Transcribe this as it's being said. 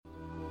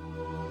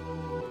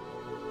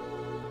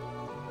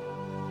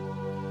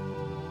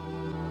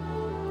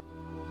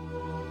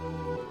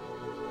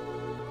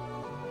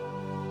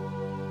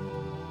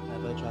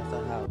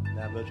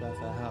never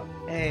trust a hoe.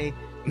 Hey,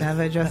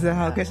 never trust a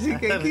hoe because she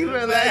can keep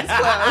her legs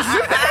closed.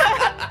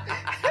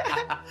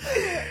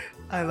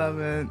 I love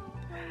it.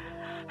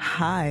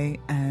 Hi,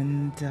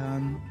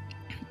 and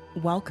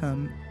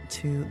welcome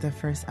to the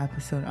first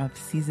episode of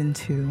Season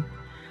 2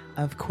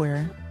 of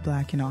Queer,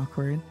 Black, and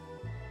Awkward.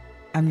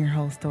 I'm your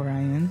host,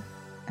 Orion,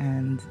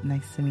 and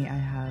next to me I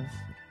have...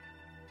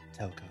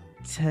 Toko.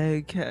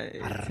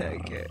 Okay.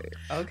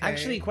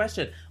 Actually,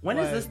 question. When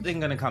is this thing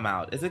gonna come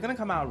out? Is it gonna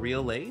come out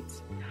real late?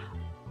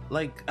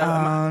 Like,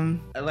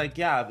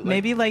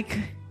 maybe like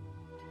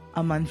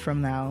a month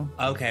from now.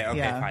 Okay,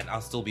 fine.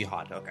 I'll still be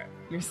hot. Okay.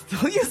 You'll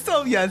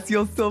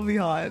still be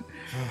hot.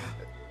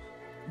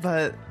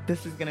 But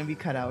this is gonna be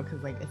cut out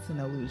because like it's an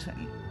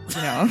illusion,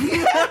 you know.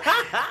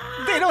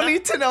 They don't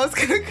need to know it's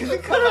gonna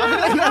cut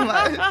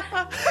out.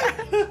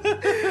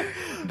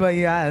 But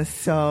yeah,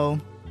 so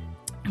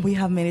we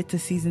have made it to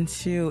season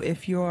 2.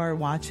 If you are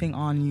watching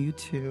on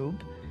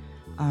YouTube,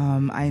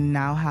 I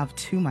now have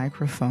 2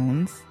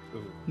 microphones.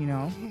 You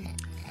know.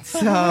 So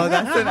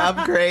that's an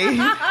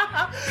upgrade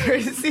for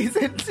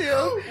season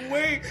 2.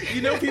 Wait,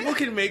 you know people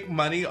can make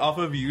money off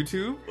of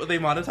YouTube? They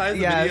monetize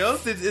the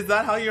videos? Is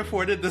that how you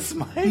afforded this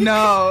mic?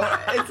 No,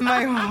 it's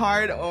my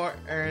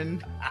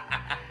hard-earned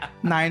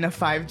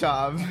 9-to-5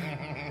 job.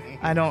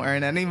 I don't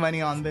earn any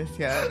money on this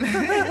yet.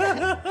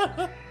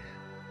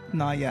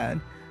 Not yet.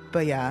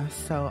 But yeah,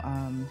 so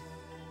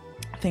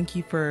thank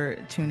you for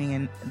tuning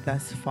in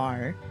thus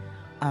far.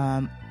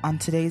 On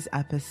today's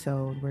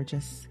episode, we're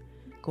just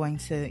going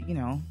to, you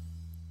know,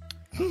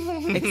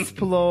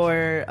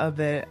 explore a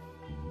bit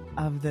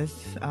of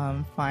this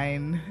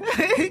fine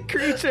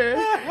creature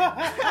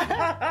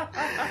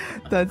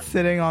that's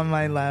sitting on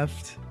my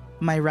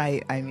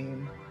right, I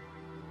mean.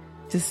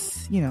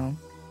 Just, you know.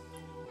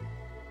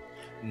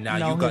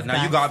 Now you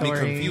got me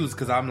confused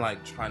because I'm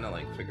like trying to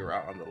like figure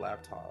out on the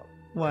laptop.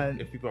 What? Like,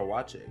 if people are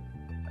watching,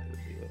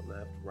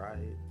 left, right.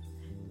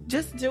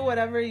 Just do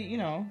whatever, you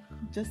know.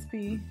 Just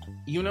be.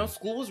 You know,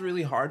 school was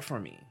really hard for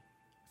me.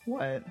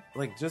 What?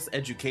 Like, just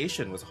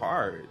education was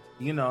hard.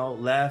 You know,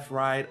 left,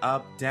 right,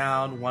 up,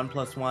 down, 1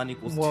 + 1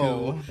 =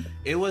 2.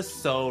 It was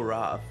so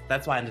rough.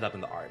 That's why I ended up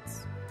in the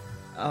arts.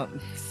 Oh,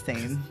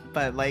 same.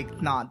 But,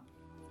 like, not.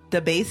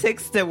 The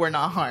basics that were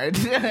not hard.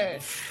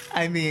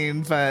 I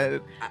mean,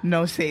 but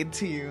no shade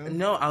to you.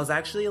 No, I was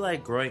actually,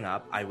 like, growing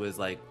up, I was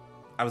a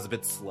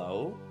bit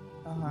slow.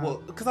 Uh-huh.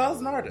 Well, because I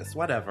was an artist,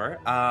 whatever.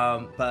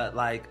 But,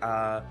 like,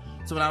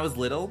 so when I was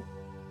little,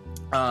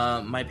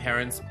 my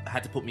parents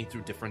had to put me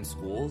through different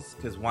schools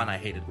because, one, I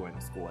hated going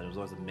to school. It was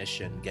always a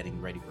mission getting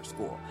ready for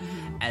school.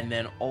 Mm-hmm. And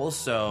then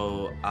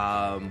also,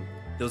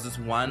 there was this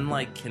one,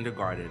 like,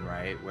 kindergarten,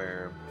 right,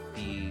 where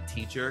the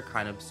teacher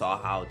kind of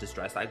saw how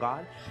distressed I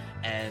got,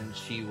 and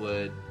she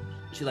would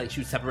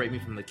separate me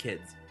from the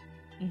kids.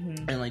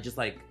 Mm-hmm. And like just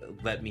like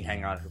let me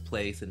hang out at her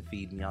place and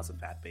feed me. I was a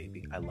fat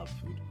baby. I love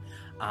food.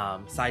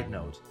 Side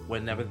note: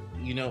 whenever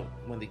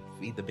when they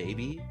feed the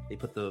baby, they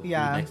put the food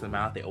next to the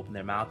mouth. They open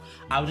their mouth.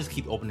 I would just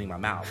keep opening my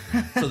mouth,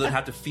 so they'd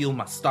have to feel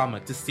my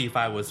stomach to see if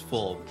I was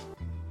full.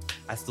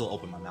 I still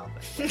open my mouth.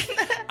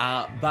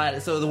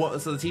 But so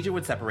the teacher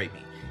would separate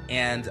me,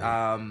 and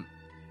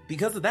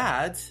because of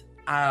that,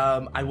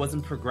 I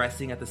wasn't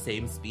progressing at the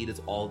same speed as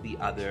all the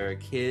other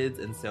kids,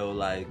 and so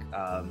like.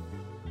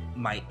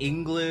 My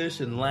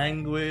English and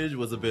language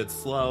was a bit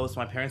slow, so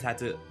my parents had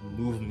to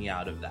move me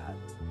out of that.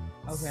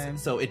 Okay.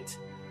 So it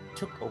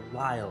took a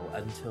while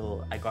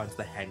until I got into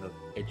the hang of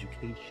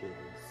education,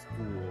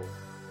 school,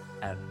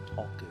 and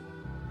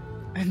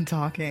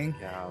talking.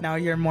 Yeah. Now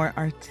you're more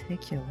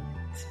articulate.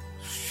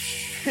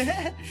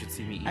 You should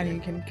see me eating. And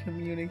you can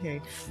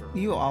communicate.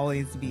 You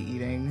always be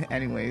eating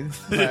anyways.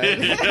 But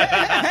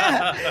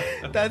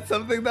that's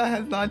something that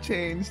has not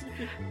changed.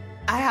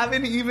 I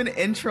haven't even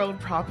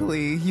introed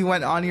properly. You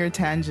went on your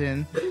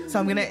tangent. So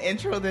I'm going to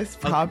intro this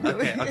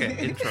properly. Okay.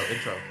 Intro.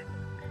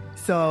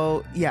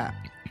 So, yeah.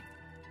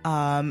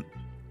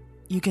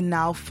 You can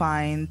now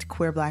find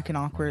Queer, Black, and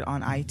Awkward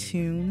on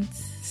iTunes,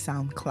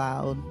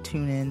 SoundCloud,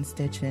 TuneIn,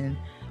 Stitchin'.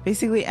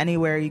 Basically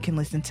anywhere you can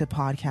listen to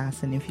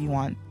podcasts. And if you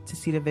want to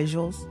see the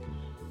visuals,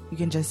 you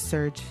can just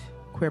search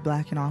Queer,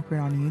 Black, and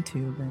Awkward on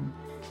YouTube and,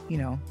 you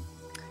know,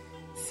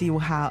 see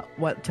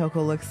what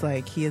Toko looks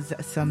like. He is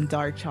some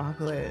dark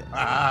chocolate.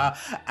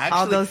 Actually,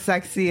 all those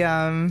sexy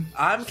I'm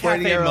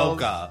Cafe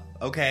Mocha.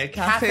 Okay,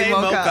 Cafe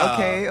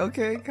Mocha.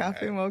 Okay,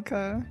 Cafe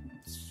Mocha.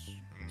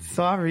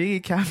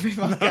 Sorry, Cafe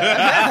Mocha.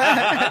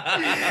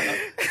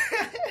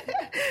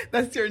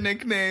 That's your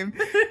nickname,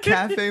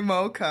 Cafe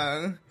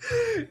Mocha.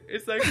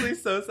 It's actually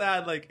so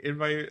sad. Like in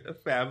my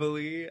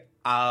family,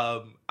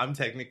 I'm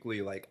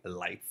technically like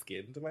light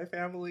skinned to my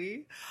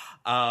family,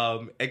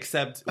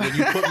 except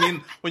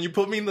when you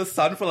put me in the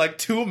sun for like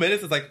 2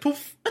 minutes, it's like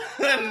poof,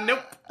 nope,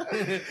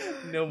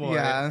 no more.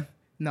 Yeah,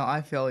 no,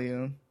 I feel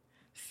you.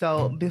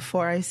 So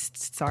before I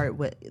start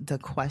with the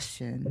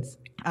questions,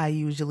 I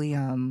usually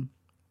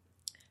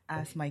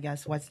ask my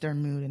guests what's their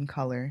mood and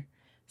color.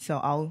 So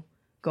I'll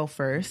go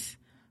first.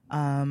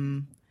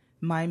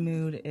 My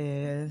mood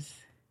is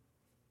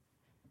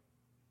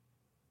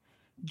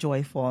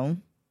joyful.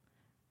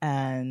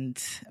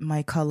 And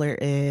my color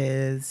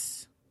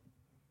is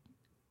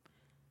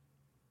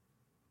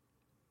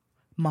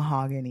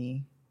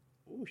mahogany.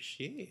 Oh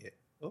shit.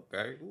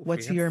 Okay. Ooh,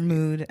 What's fancy. your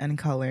mood and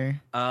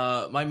color?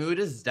 My mood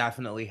is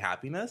definitely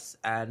happiness,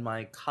 and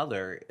my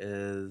color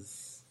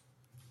is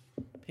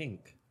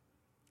pink.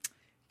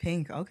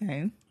 Pink.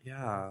 Okay.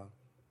 Yeah.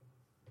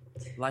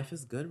 Life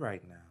is good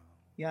right now.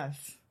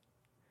 Yes.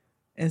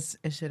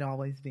 It should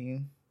always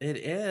be. It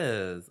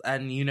is.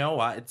 And you know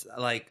what? It's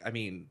like, I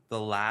mean,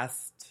 the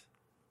last,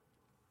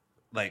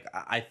 like,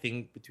 I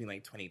think between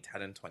like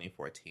 2010 and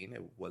 2014,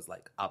 it was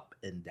like up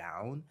and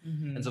down.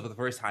 Mm-hmm. And so for the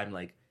first time,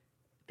 like,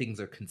 things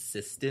are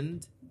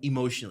consistent,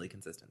 emotionally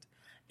consistent.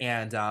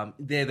 And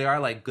there are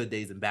like good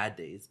days and bad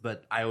days,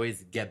 but I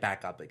always get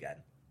back up again.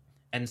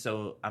 And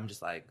so I'm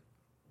just like,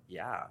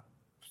 yeah,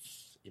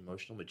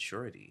 emotional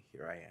maturity.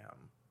 Here I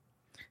am.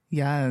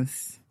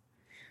 Yes.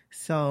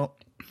 So,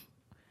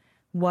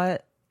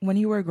 when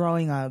you were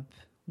growing up,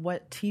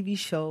 what TV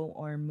show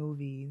or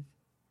movies,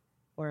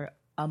 or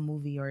a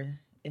movie, or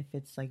if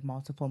it's like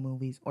multiple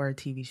movies or a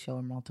TV show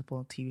or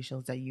multiple TV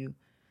shows that you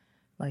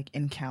like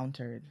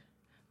encountered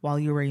while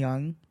you were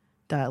young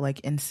that like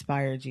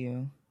inspired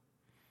you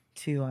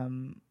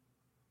to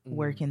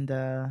work in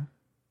the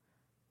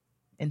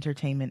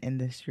entertainment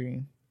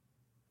industry?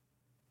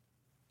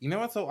 You know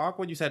what's so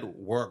awkward? You said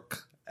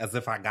work as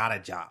if I got a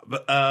job.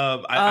 But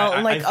no,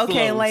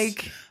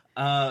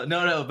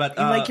 but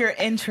like your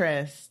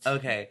interest.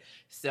 Okay,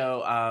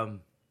 so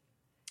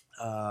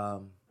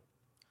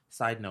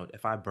side note: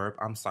 if I burp,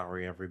 I'm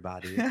sorry,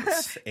 everybody.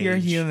 You're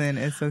human.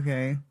 It's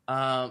okay.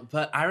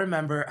 But I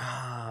remember,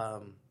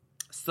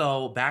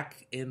 so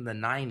back in the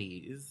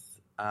 90s,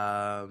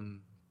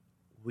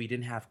 we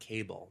didn't have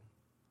cable.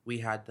 We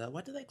had the,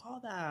 what do they call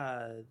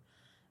that?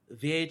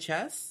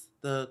 VHS?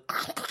 The,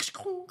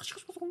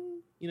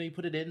 you know, you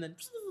put it in and...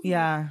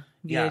 Yeah,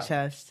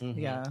 VHS. Mm-hmm.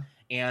 Yeah.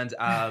 And...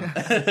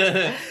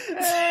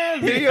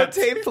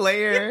 videotape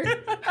player.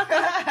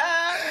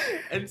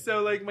 And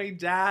so, like, my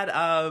dad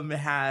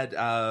had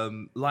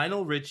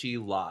Lionel Richie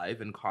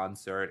live in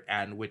concert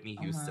and Whitney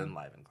Houston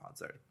live in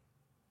concert.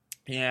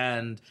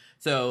 And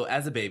so,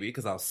 as a baby,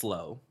 because I was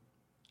slow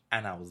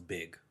and I was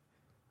big.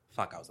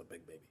 Fuck, I was a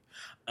big baby.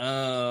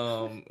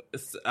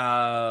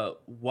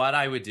 What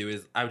I would do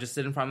is I would just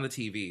sit in front of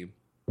the TV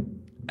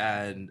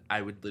and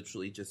I would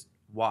literally just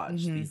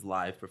watch these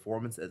live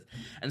performances.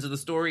 And so the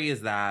story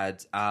is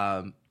that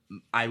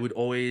I would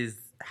always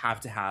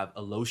have to have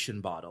a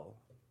lotion bottle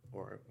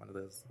or one of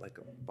those, like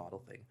a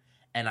bottle thing.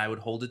 And I would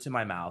hold it to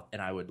my mouth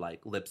and I would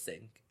like lip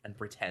sync and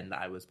pretend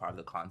that I was part of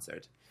the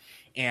concert.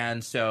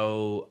 And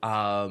so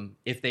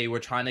if they were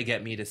trying to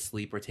get me to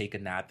sleep or take a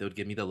nap, they would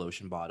give me the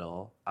lotion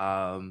bottle.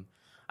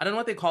 I don't know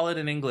what they call it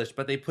in English,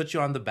 but they put you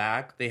on the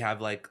back. They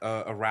have like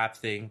a wrap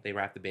thing. They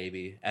wrap the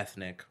baby.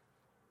 Ethnic.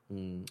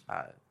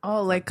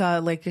 Like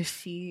a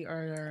sheet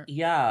or...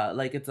 Yeah,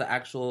 like it's an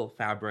actual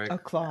fabric. A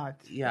cloth.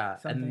 Yeah,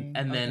 something.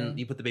 and then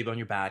you put the baby on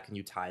your back and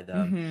you tie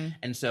them.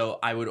 And so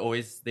they would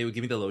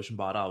give me the lotion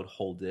bottle. I would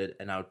hold it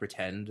and I would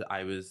pretend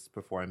I was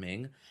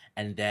performing.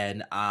 And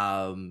then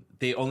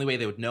the only way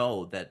they would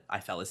know that I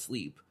fell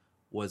asleep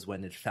was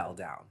when it fell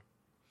down.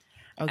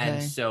 Okay.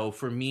 And so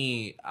for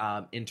me,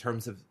 in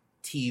terms of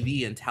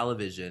TV and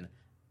television,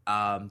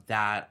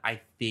 that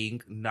I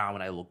think now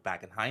when I look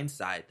back in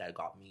hindsight, that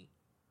got me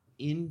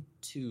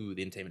into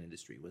the entertainment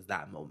industry was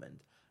that moment.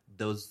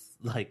 Those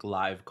like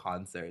live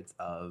concerts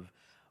of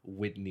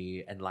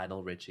Whitney and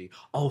Lionel Richie.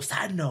 Oh,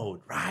 side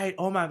note, right?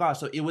 Oh my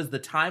gosh. So it was the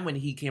time when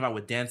he came out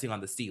with Dancing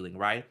on the Ceiling,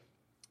 right?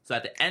 So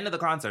at the end of the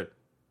concert,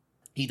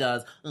 he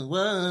does,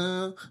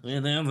 whoa, we're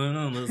dancing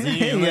on the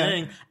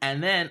ceiling.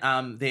 And then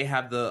they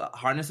have the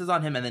harnesses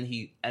on him and then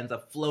he ends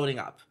up floating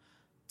up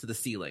to the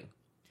ceiling.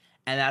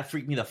 And that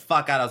freaked me the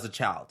fuck out as a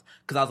child.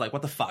 Because I was like,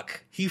 what the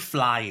fuck? He's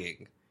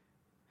flying.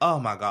 Oh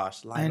my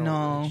gosh.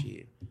 Lionel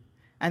Richie.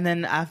 And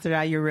then after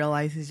that, you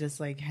realize he's just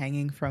like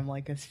hanging from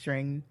like a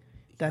string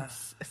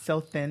that's so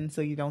thin so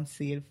you don't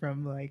see it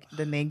from like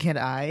the naked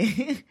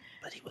eye.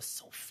 But he was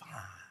so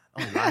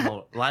fine.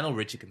 Oh, Lionel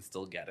Richie can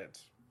still get it.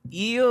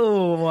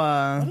 Ew.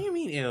 What do you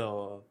mean,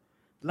 ew?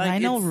 Like,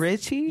 Lionel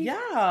Richie?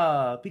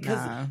 Yeah.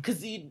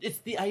 Because it's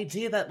the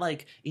idea that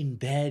like in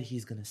bed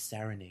he's going to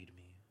serenade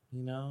me.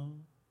 You know?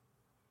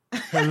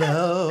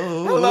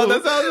 Hello. Hello,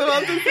 that's what I was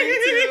about to sing too.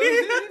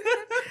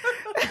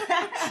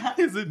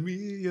 Is it me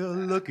you're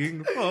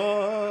looking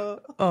for?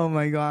 Oh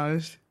my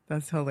gosh,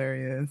 that's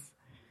hilarious.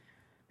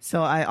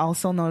 So I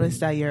also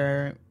noticed that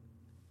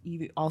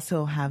you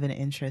also have an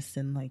interest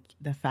in like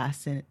the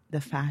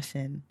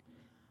fashion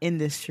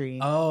industry.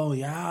 Oh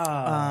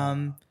yeah.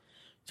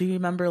 Do you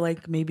remember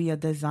like maybe a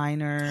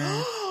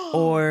designer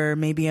or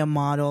maybe a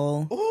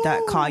model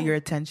that caught your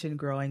attention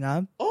growing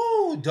up?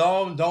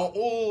 Don't.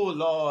 Oh,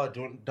 Lord,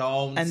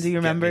 don't. And do you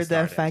remember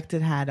the effect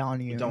it had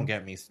on you? Don't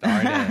get me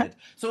started.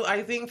 So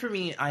I think for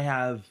me,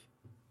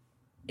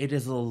 it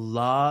is a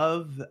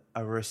love,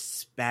 a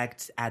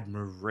respect,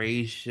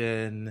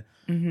 admiration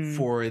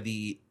for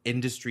the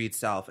industry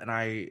itself. And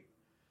I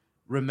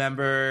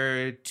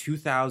remember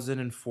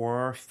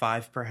 2004,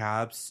 5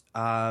 perhaps.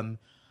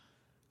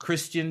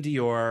 Christian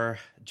Dior,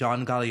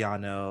 John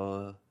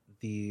Galliano,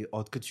 the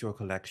Haute Couture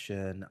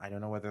collection. I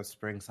don't know whether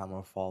spring,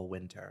 summer, fall,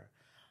 winter.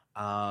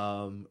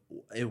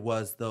 It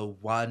was the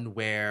one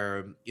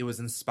where it was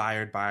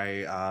inspired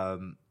by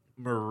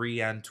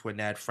Marie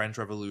Antoinette, French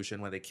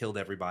Revolution, when they killed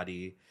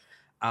everybody.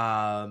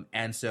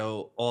 And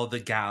so all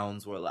the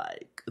gowns were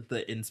like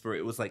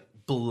it was like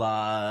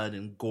blood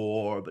and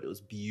gore, but it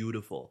was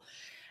beautiful.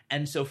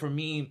 And so for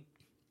me,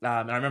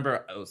 and I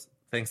remember it was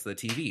thanks to the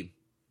TV,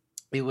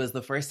 it was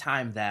the first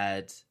time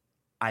that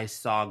I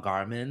saw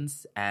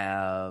garments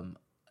that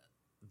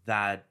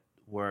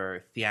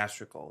were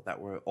theatrical, that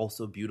were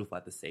also beautiful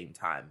at the same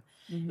time.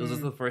 Mm-hmm. It was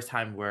also the first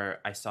time where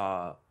I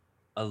saw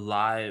a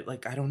live,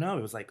 like, I don't know,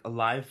 it was like a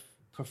live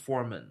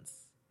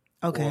performance.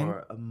 Okay.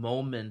 Or a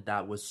moment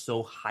that was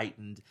so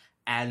heightened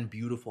and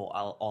beautiful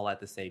all at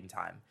the same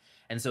time.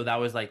 And so that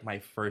was like my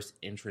first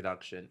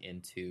introduction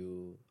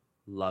into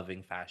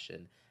loving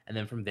fashion. And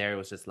then from there, it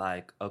was just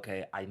like,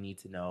 okay, I need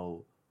to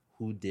know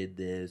who did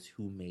this,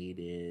 who made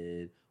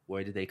it,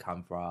 where did they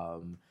come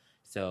from.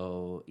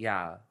 So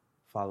yeah,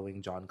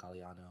 following John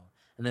Galliano.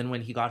 And then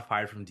when he got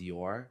fired from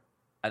Dior,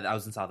 I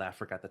was in South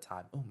Africa at the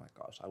time. Oh my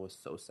gosh, I was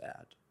so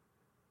sad.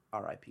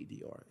 R.I.P.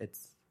 Dior. It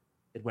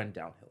went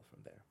downhill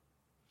from there.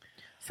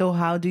 So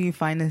how do you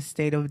find the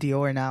state of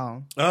Dior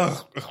now?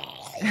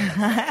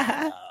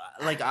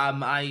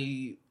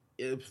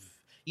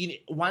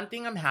 One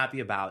thing I'm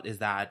happy about is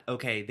that,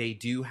 okay, they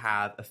do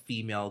have a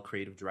female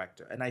creative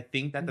director. And I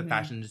think that the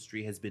fashion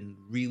industry has been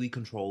really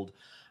controlled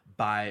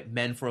by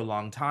men for a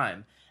long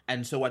time.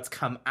 And so what's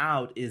come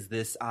out is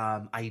this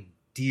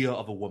idea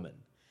of a woman.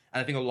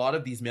 And I think a lot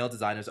of these male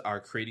designers are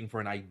creating for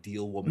an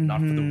ideal woman,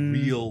 not for the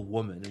real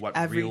woman. What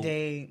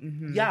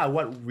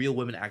real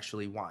women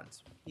actually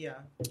want. Yeah.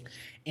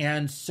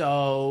 And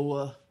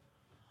so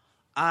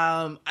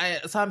I'm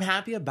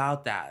happy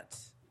about that.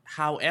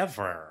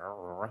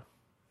 However,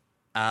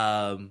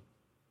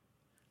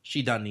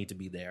 she doesn't need to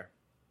be there.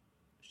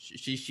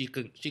 She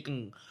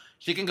can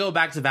go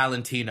back to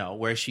Valentino,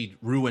 where she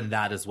ruined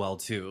that as well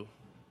too.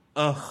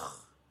 Ugh.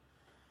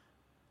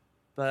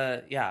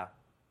 But yeah,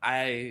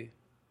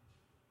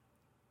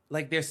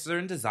 there's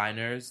certain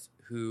designers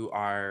who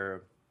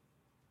are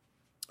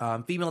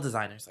female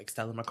designers, like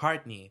Stella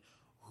McCartney,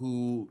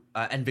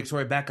 and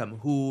Victoria Beckham,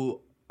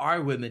 who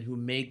are women who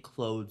make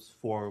clothes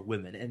for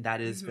women, and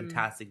that is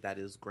fantastic. That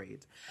is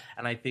great.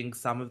 And I think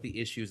some of the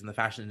issues in the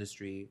fashion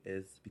industry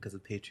is because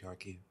of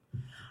patriarchy.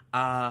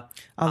 A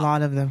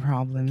lot of the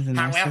problems in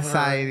our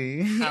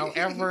society.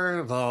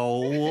 However,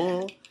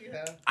 though,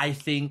 I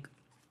think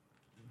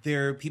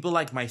there are people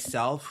like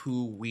myself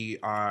who we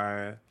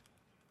are,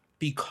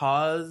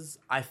 because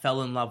I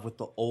fell in love with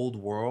the old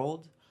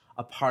world,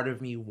 a part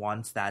of me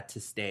wants that to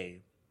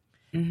stay.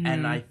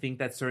 And I think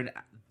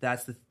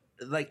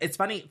it's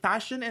funny,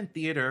 fashion and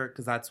theater,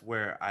 because that's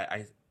where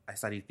I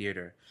studied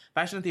theater.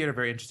 Fashion and theater are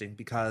very interesting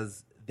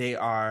because they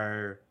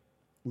are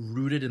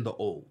rooted in the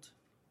old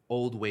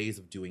ways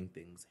of doing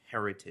things,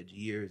 heritage,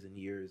 years and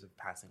years of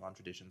passing on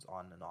traditions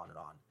on and on and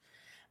on.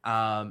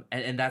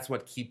 And that's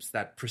what keeps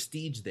that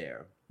prestige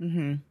there.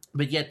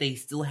 But yet they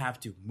still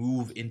have to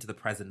move into the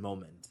present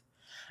moment.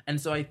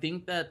 And so I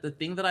think that the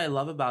thing that I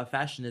love about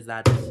fashion is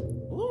that...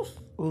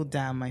 Oh,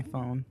 damn, my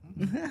phone.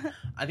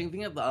 I think the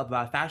thing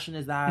about fashion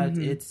is that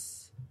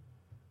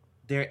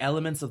there are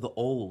elements of the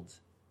old.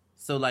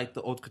 So like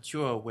the haute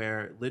couture,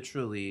 where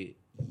literally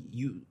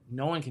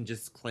no one can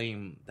just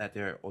claim that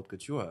they're haute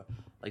couture.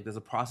 Like there's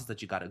a process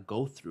that you got to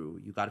go through.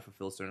 You got to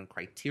fulfill certain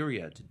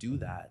criteria to do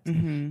that.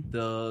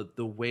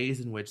 The ways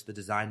in which the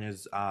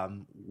designers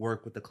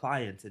work with the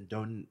clients and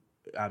don't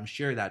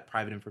share that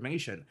private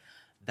information,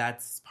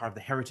 that's part of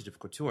the heritage of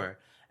couture.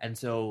 And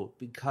so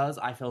because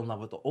I fell in love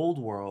with the old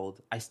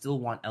world, I still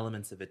want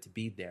elements of it to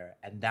be there.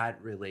 And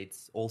that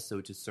relates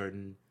also to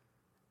certain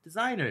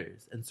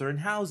designers and certain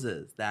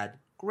houses that,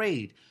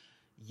 great,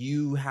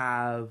 you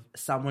have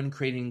someone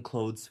creating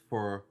clothes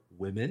for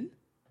women.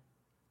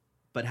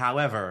 But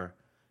however,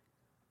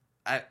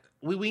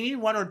 we need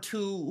one or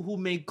two who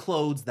make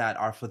clothes that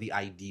are for the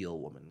ideal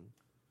woman.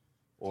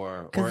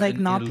 Because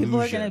not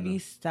people are gonna be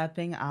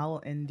stepping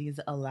out in these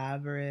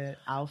elaborate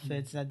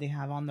outfits that they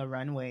have on the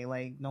runway.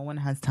 Like no one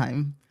has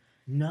time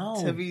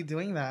to be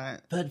doing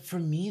that. But for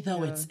me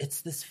though,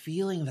 it's this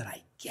feeling that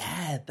I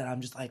get that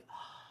I'm just like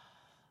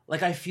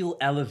I feel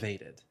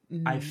elevated.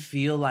 I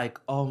feel like,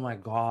 oh my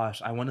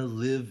gosh, I want to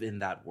live in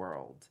that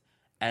world.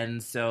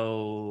 And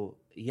so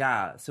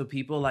so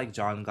people like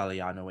John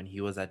Galliano when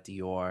he was at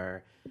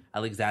Dior,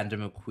 Alexander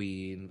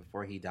McQueen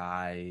before he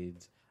died,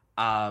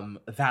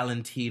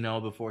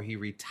 Valentino before he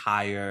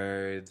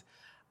retired.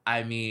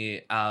 I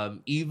mean,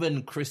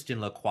 even Christian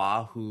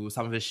Lacroix, who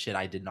some of his shit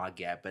I did not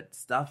get, but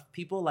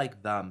people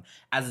like them,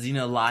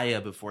 Azadina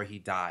Laya before he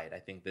died, I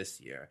think this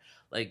year.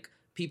 Like,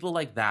 people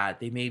like that,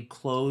 they made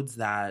clothes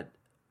that,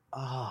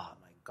 oh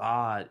my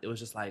God, it was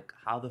just like,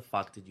 how the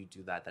fuck did you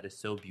do that? That is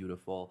so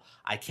beautiful.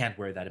 I can't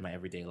wear that in my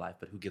everyday life,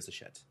 but who gives a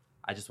shit?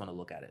 I just want to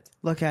look at it.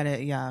 Look at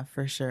it, yeah,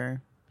 for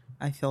sure.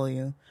 I feel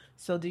you.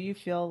 So do you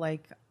feel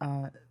like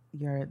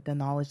the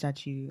knowledge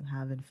that you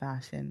have in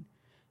fashion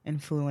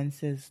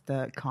influences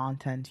the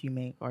content you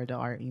make or the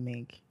art you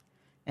make?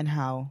 And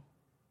how?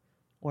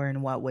 Or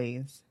in what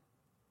ways?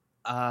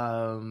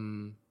 I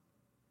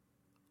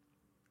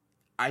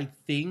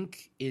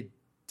think it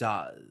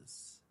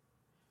does.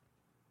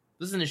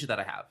 This is an issue that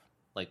I have,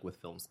 like with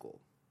film school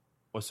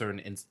or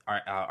certain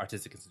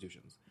artistic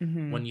institutions.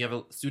 Mm-hmm. When you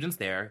have students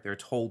there, they're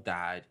told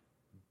that,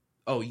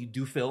 oh, you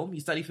do film, you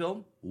study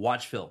film,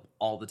 watch film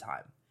all the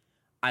time.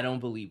 I don't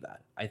believe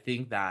that. I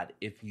think that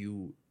if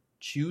you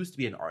choose to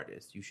be an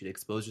artist, you should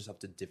expose yourself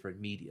to different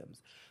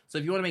mediums. So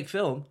if you want to make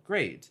film,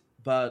 great.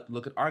 But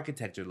look at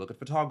architecture, look at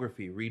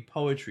photography, read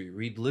poetry,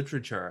 read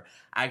literature,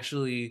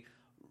 actually,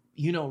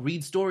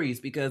 read stories,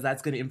 because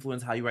that's going to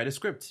influence how you write a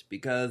script,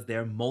 because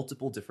there are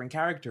multiple different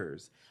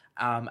characters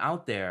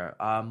out there.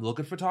 Look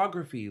at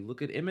photography,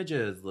 look at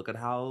images, look at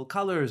how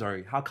color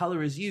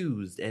is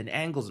used and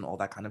angles and all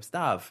that kind of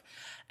stuff.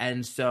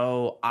 And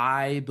so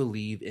I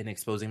believe in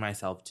exposing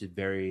myself to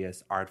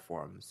various art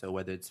forms. So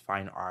whether it's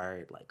fine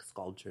art, like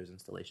sculptures,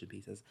 installation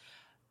pieces,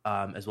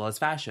 as well as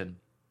fashion.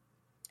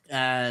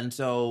 And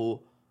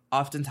so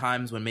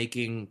oftentimes when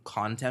making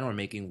content or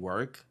making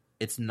work,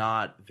 it's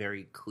not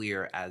very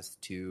clear as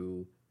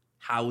to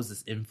how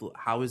is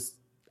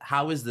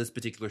this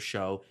particular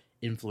show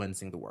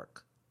influencing the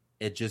work.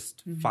 It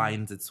just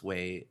finds its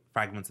way,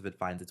 fragments of it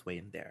finds its way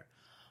in there.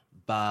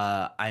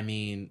 But I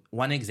mean,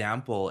 one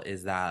example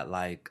is that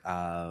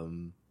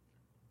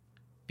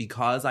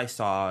because I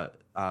saw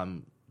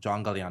John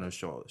Galliano's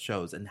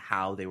shows and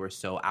how they were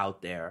so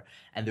out there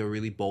and they were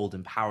really bold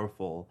and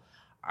powerful.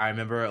 I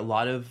remember a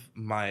lot of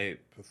my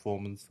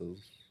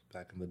performances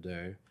back in the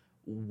day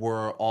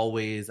were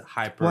always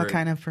hyper. What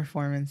kind of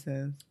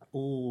performances?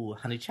 Oh,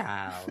 honey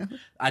child.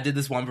 I did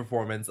this one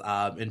performance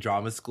in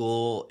drama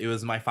school. It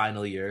was my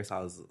final year, so I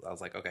was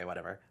like, okay,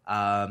 whatever.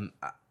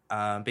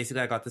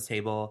 Basically, I got this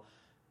table,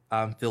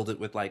 filled it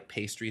with like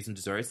pastries and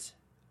desserts.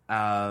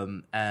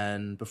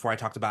 And before I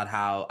talked about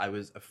how I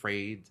was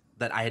afraid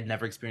that I had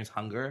never experienced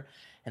hunger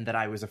and that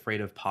I was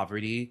afraid of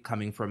poverty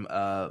coming from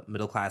a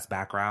middle-class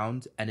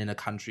background and in a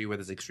country where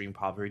there's extreme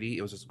poverty.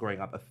 It was just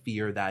growing up a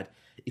fear that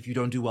if you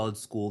don't do well in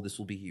school, this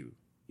will be you.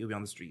 You'll be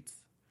on the streets.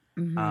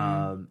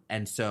 Mm-hmm.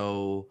 And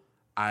so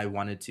I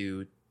wanted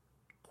to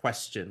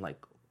question, like,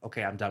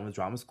 okay, I'm done with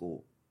drama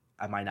school.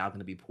 Am I now going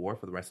to be poor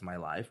for the rest of my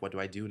life? What do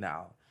I do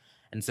now?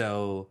 And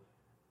so,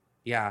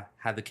 yeah,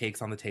 had the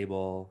cakes on the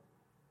table,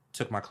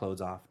 took my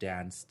clothes off,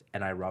 danced,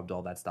 and I rubbed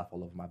all that stuff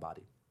all over my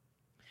body.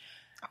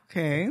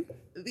 Okay.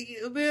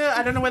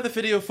 I don't know where the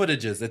video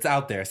footage is. It's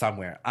out there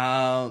somewhere.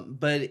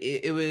 But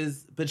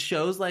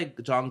shows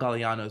like John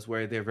Galliano's,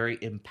 where they're very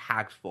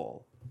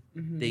impactful.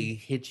 Mm-hmm. They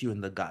hit you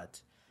in the gut.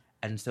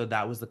 And so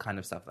that was the kind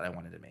of stuff that I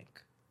wanted to make.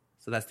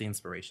 So that's the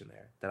inspiration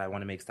there, that I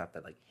want to make stuff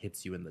that like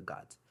hits you in the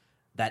gut.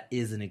 That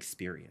is an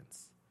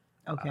experience.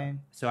 Okay.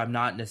 So I'm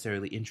not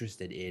necessarily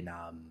interested in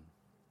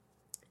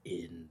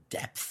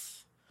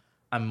depth.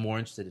 I'm more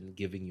interested in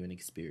giving you an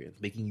experience,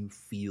 making you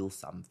feel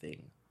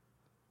something.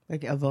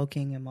 Like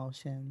evoking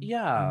emotion.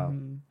 Yeah.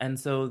 Mm-hmm. And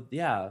so,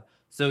 yeah.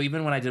 So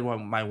even when I did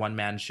my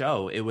one-man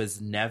show, it was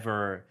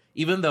never,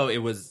 even though it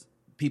was,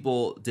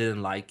 people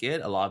didn't like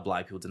it, a lot of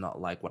Black people did not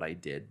like what I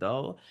did,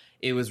 though.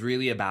 It was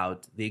really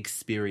about the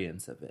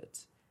experience of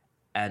it.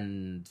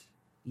 And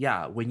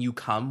yeah, when you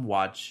come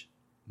watch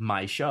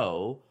my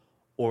show,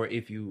 or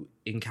if you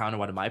encounter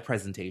one of my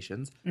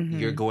presentations, mm-hmm.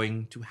 you're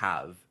going to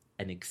have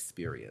an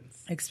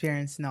experience.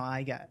 No,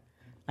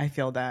 I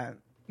feel that.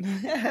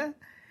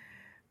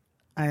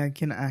 I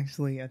can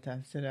actually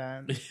attest to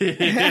that.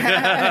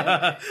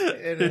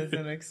 It is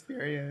an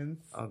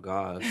experience. Oh,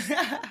 God.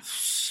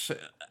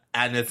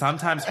 And it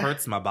sometimes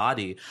hurts my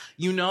body.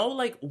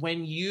 Like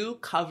when you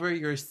cover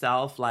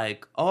yourself,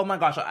 like, oh my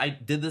gosh, I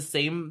did a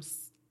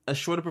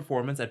shorter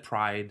performance at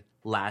Pride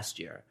last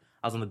year.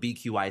 I was on the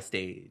BQI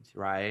stage,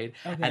 right?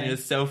 Okay. And it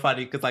was so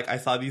funny because, like, I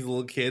saw these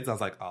little kids. I was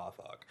like, oh,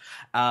 fuck.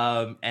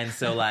 And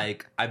so,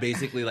 like, I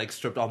basically, like,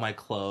 stripped all my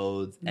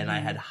clothes and I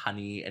had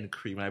honey and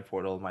cream and I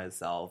poured it all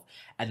myself.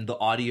 And the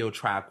audio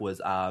track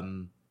was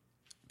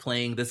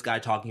playing this guy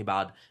talking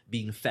about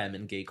being femme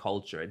in gay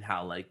culture and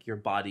how, like, your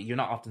body, you're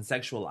not often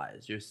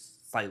sexualized. You're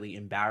slightly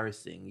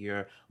embarrassing.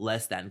 You're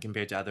less than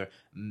compared to other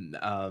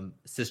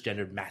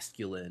cisgendered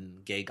masculine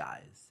gay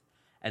guys.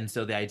 And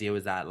so the idea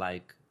was that,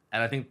 like,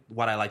 and I think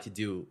what I like to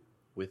do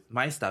with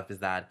my stuff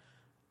is that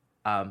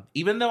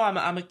even though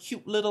I'm a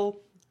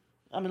little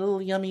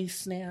yummy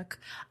snack,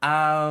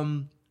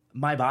 my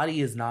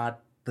body is not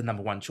the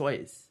number one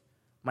choice.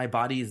 My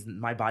body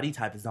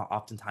type is not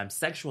oftentimes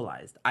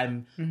sexualized.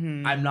 My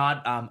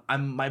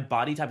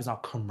body type is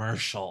not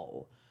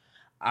commercial.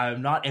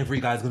 I'm not every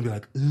guy's gonna be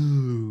like,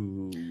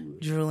 ooh.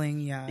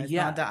 Drooling, yeah. It's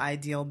not the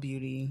ideal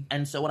beauty.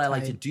 And so what I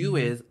like to do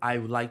is I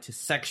would like to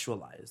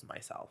sexualize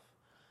myself.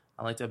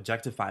 I like to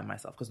objectify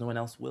myself because no one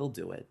else will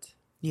do it.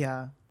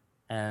 Yeah.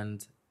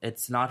 And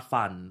it's not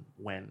fun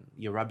when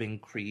you're rubbing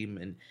cream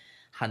and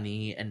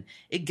honey, and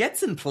it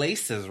gets in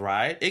places,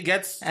 right? It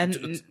gets...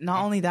 And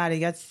not only that, it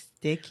gets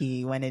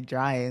sticky when it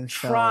dries.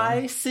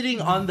 Try sitting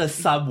on the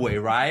subway,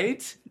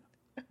 right?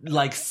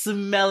 Like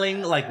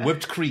smelling like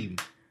whipped cream.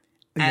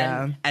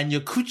 And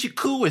your coochie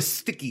coo is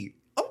sticky.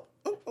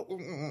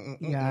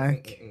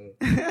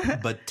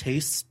 Yuck. But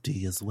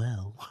tasty as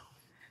well.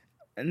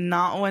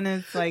 Not when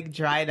it's like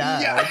dried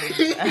up.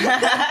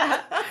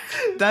 Yeah.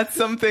 That's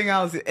something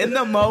else in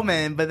the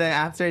moment, but then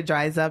after it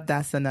dries up,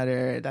 that's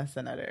another.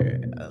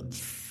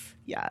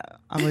 Yeah,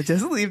 I'm gonna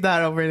just leave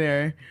that over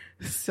there.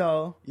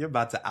 So you're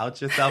about to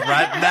out yourself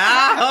right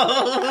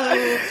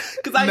now,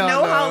 because I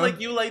know how like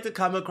you like to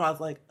come across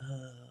like,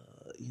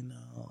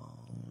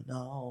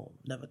 no,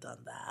 never done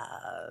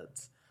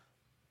that.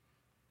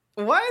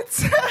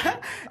 What?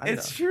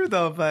 It's true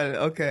though, but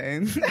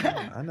okay.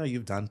 I know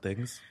you've done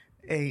things.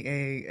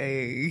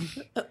 Hey.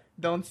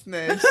 Don't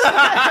snitch.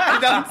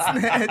 Don't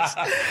snitch.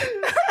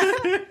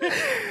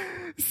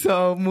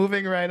 So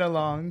moving right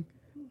along,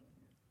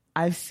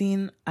 I've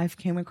came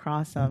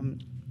across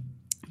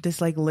this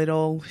like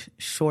little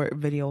short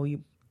video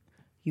you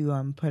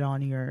put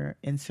on your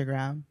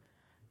Instagram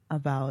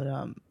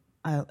about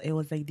it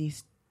was like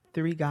these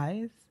 3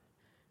 guys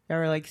that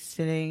were like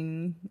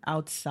sitting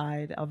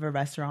outside of a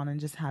restaurant and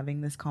just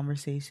having this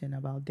conversation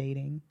about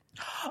dating.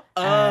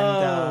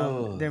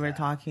 And they were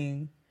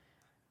talking,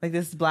 like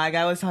this black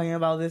guy was talking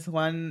about this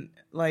one,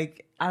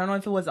 like I don't know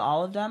if it was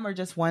all of them or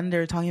just one. They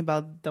were talking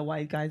about the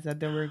white guys that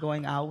they were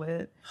going out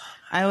with.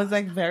 I was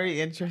like,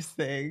 very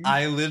interesting.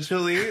 I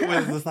literally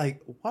was just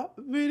like, what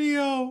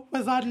video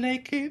was I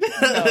naked?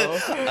 No.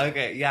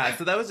 Okay, yeah.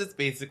 So that was just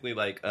basically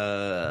like,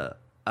 so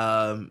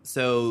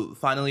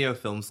final year of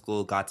film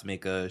school got to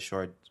make a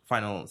short,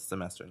 final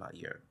semester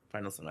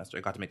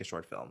got to make a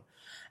short film.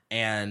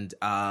 And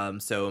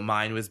so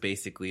mine was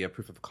basically a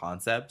proof of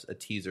concept, a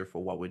teaser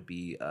for what would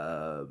be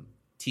a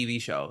TV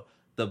show,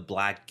 the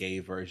black gay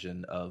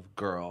version of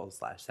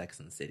Girls / Sex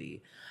and the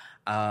City.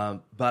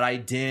 But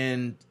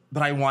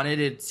I wanted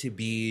it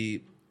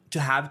to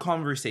have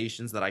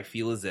conversations that I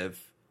feel as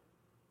if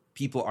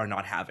people are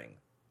not having.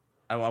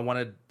 I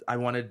wanted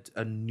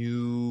a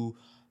new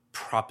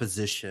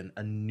proposition,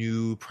 a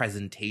new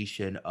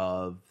presentation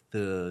of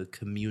the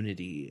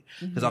community,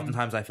 because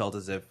oftentimes I felt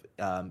as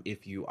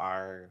if you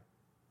are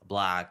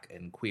black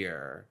and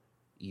queer,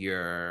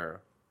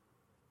 your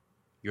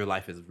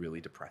life is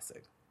really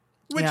depressing.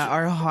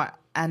 Or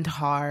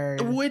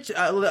hard. Which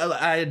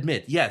I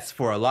admit, yes,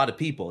 for a lot of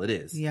people it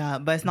is. Yeah,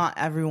 but it's not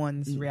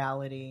everyone's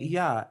reality.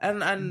 Yeah,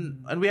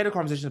 and we had a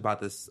conversation about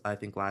this, I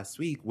think, last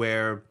week,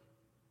 where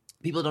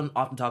people don't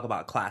often talk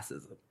about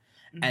classism,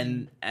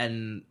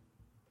 and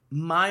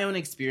my own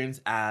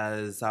experience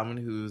as someone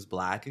who's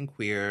black and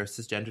queer,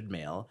 cisgendered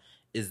male,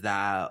 is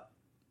that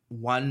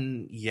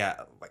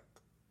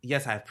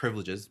yes, I have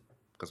privileges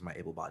because of my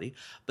able body,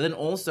 but then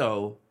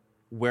also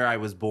where I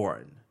was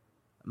born,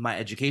 my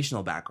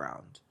educational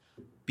background,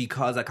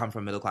 because I come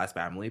from a middle-class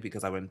family,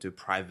 because I went to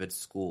private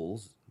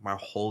schools my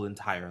whole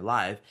entire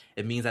life,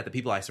 it means that the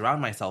people I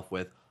surround myself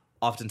with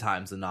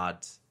oftentimes are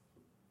not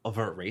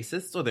overt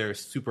racist, or they're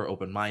super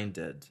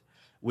open-minded,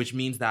 which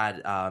means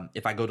that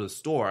if I go to the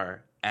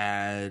store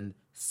and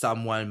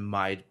someone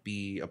might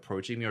be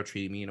approaching me or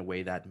treating me in a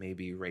way that may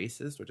be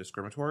racist or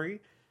discriminatory,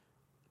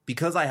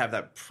 because I have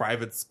that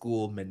private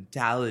school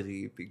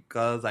mentality,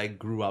 because I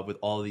grew up with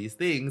all these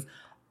things,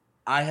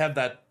 I have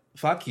that,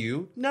 fuck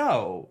you,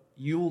 no,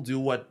 you will do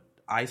what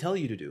I tell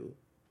you to do.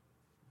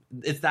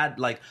 It's that,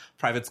 like,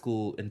 private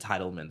school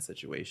entitlement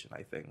situation,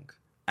 I think.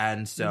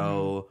 And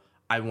so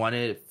I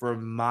wanted, for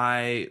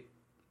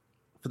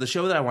the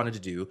show that I wanted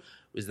to do,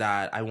 was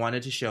that I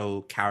wanted to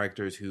show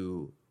characters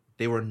who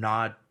they were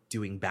not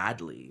doing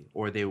badly,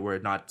 or they were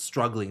not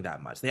struggling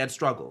that much. They had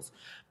struggles,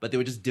 but they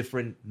were just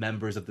different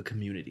members of the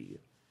community.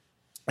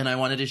 And I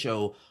wanted to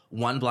show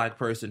one black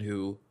person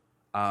who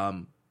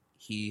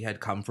he had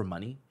come from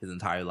money his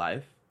entire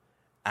life,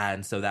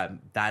 and so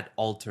that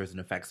alters and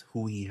affects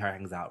who he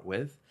hangs out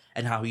with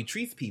and how he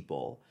treats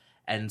people.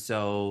 And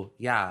so,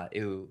 yeah,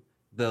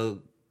 the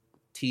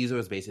teaser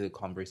was basically a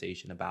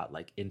conversation about,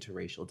 like,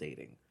 interracial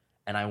dating.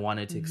 And I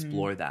wanted to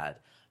explore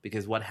that,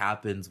 because what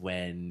happens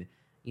when,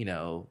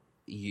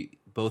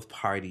 both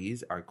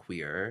parties are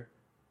queer,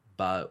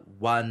 but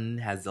one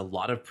has a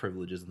lot of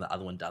privileges and the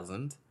other one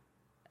doesn't?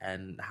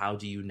 And how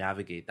do you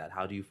navigate that?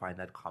 How do you find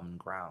that common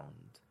ground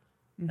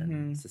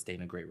and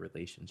sustain a great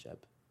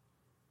relationship?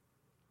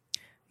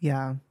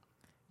 Yeah.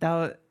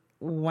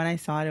 When I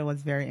saw it, it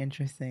was very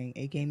interesting.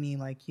 It gave me,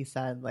 like you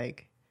said,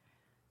 like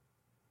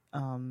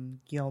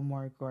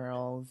Gilmore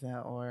Girls,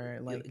 or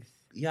like...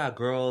 Yeah,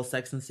 Girls,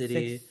 Sex and the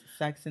City.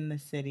 Sex in the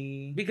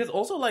City. Because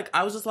also, like,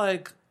 I was just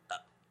like,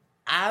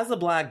 as a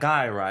black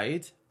guy,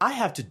 right, I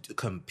have to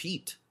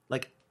compete.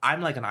 Like,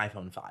 I'm like an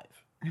iPhone 5.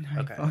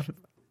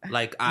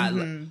 Like,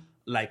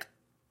 like,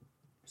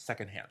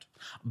 secondhand.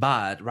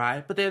 But,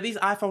 right? But there are these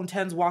iPhone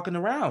 10s walking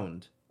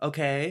around,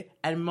 okay?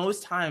 And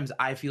most times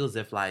I feel as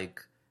if,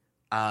 like...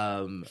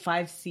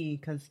 5C,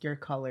 because you're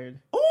colored.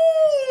 Ooh!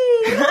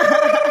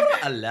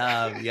 I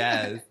love,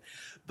 yes.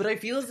 But I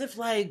feel as if,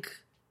 like,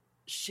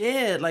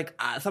 shit, like,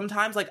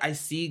 sometimes, like, I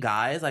see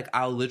guys, like,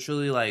 I'll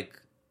literally, like,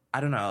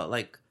 I don't know,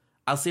 like,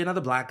 I'll see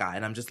another black guy,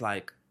 and I'm just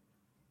like,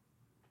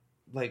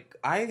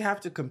 I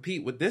have to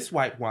compete with this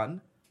white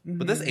one,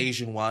 with this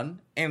Asian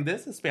one, and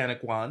this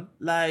Hispanic one.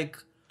 Like,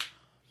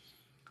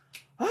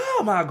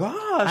 oh my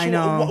gosh. I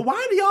know.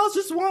 Why do y'all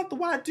just want the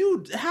white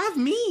dude? Have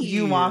me.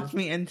 You walked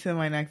me into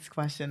my next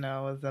question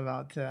I was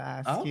about to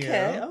ask you.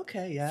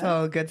 Okay, yeah.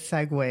 So, good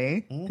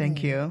segue.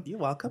 Thank you. You're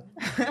welcome.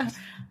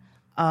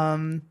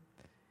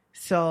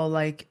 So,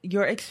 like,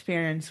 your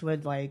experience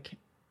with, like,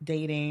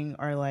 dating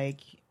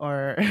or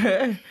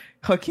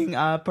hooking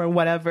up or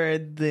whatever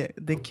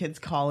the kids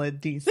call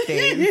it these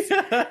days.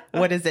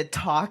 What is it?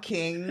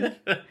 Talking,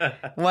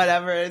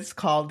 whatever it's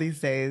called these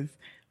days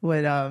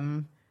with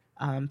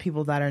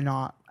people that are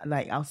not,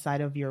 like,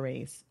 outside of your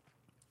race.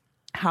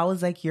 How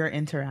was, like, your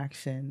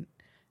interaction,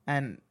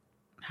 and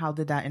how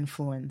did that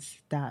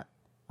influence that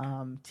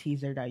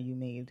teaser that you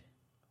made?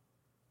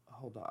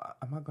 Hold on.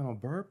 Am I gonna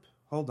burp?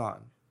 Hold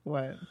on.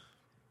 What?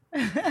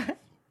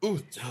 Ooh,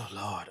 oh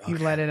Lord. Okay. You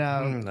let it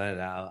out. Let it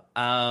out.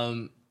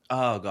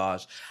 Oh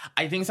gosh.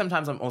 I think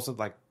sometimes I'm also,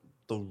 like,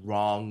 the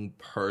wrong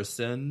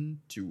person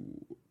to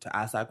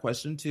ask that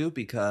question to,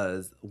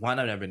 because one,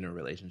 I've never been in a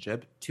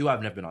relationship. Two,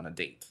 I've never been on a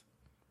date.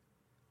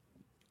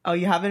 Oh,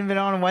 you haven't been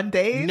on one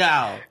date?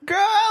 No.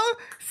 Girl,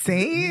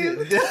 same.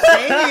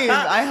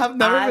 I have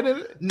never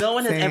been. No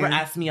one has ever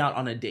asked me out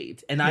on a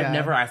date. And I've Yeah.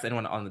 never asked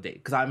anyone on a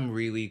date, because I'm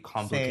really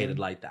complicated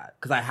like that.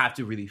 Because I have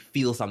to really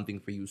feel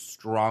something for you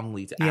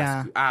strongly to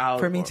ask you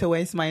out. For me to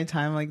waste my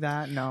time like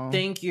that, no.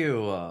 Thank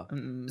you.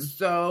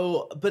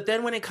 So, but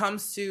then when it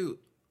comes to,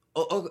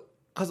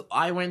 because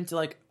I went to,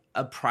 like,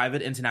 a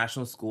private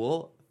international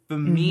school, for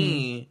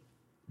me,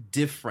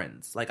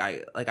 difference. Like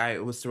I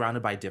was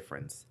surrounded by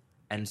difference.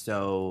 And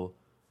so,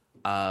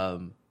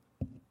 when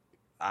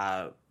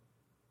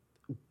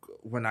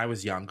I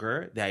was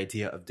younger, the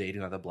idea of dating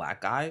another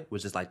black guy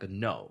was just like a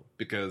no,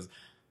 because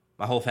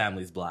my whole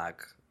family's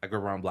black. I grew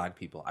up around black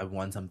people. I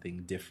want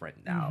something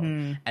different now.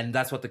 And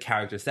that's what the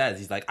character says.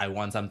 He's like, I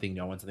want something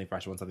new. I want something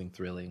fresh. I want something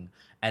thrilling.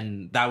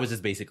 And that was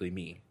just basically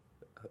me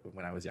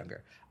when I was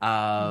younger.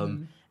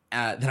 Then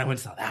I went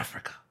to South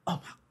Africa.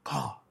 Oh, my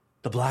God.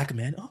 The black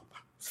men. Oh, my.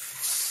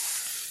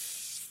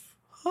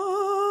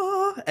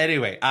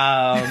 Anyway,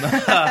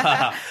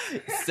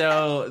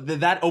 so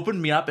that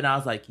opened me up, and I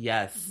was like,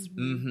 yes.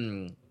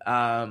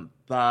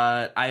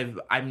 But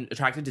I'm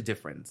attracted to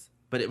difference.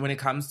 But when it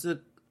comes to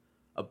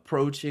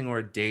approaching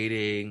or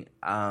dating,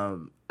 I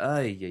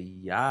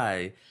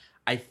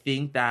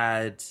think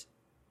that,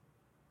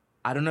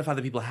 I don't know if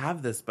other people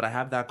have this, but I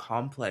have that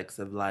complex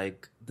of,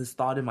 like, this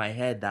thought in my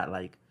head that,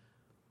 like,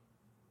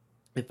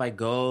 if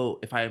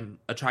I'm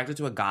attracted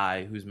to a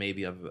guy who's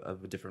maybe of a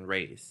different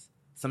race,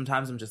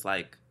 sometimes I'm just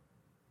like,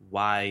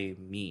 why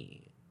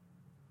me?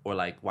 Or,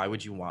 like, why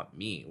would you want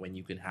me when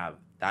you can have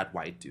that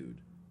white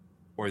dude,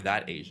 or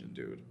that Asian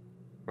dude,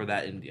 or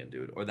that Indian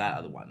dude, or that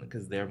other one?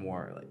 Because they're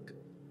more, like,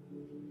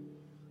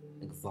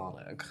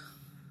 exotic.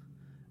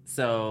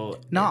 So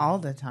Not all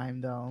the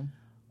time, though.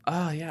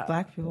 Oh, yeah.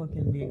 Black people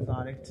can be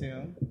exotic,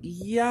 too.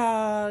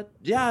 Yeah,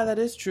 that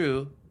is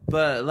true.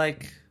 But,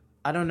 like,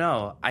 I don't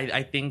know.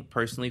 I think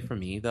personally for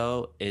me,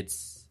 though,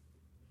 it's,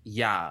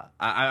 yeah.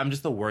 I'm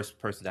just the worst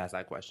person to ask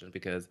that question,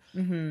 because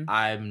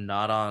I'm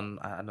not on,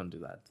 I don't do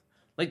that.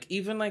 Like,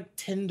 even, like,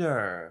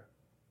 Tinder.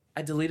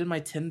 I deleted my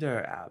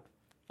Tinder app.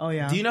 Oh,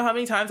 yeah. Do you know how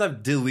many times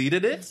I've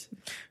deleted it?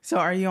 So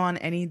are you on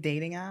any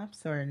dating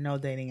apps or no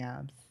dating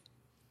apps?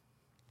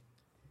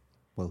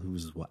 Well,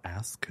 who's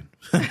asking?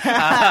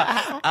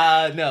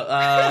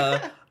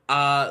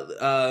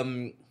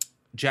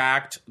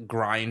 Jacked,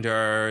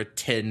 Grindr,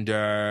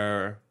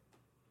 Tinder.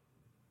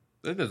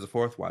 I think there's a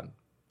fourth one.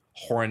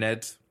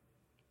 Hornet.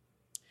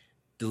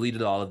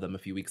 Deleted all of them a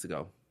few weeks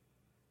ago.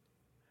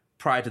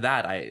 Prior to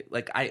that, I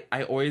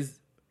always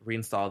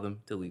reinstall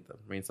them, delete them,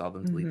 reinstall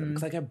them, delete them,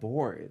 because I get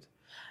bored.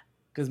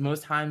 Because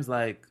most times,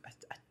 like,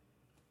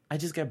 I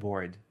just get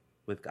bored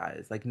with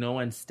guys. Like, no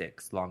one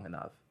sticks long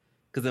enough.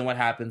 Because then what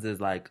happens is,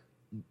 like,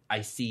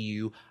 I see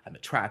you, I'm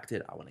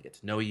attracted, I want to get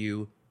to know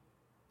you,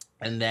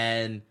 and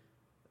then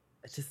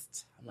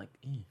I'm like,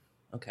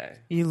 okay.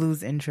 You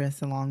lose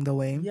interest along the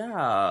way.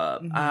 Yeah.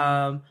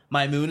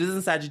 My moon is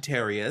in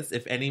Sagittarius.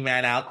 If any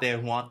man out there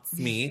wants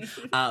me,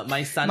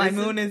 my sun. My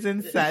moon is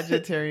in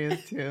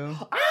Sagittarius too.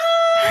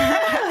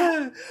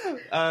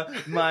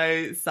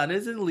 My sun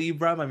is in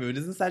Libra. My moon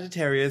is in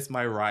Sagittarius.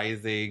 My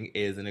rising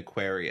is in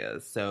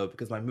Aquarius. So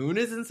because my moon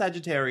is in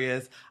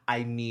Sagittarius,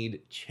 I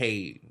need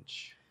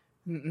change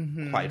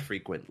quite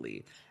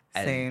frequently.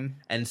 Same.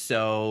 And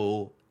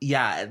so,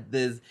 yeah, and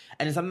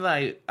it's something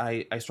that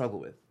I struggle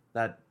with,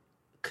 that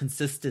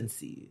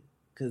consistency,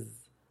 because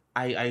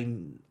I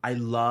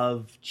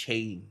love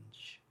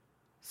change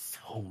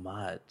so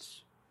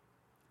much.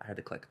 I had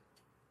to click.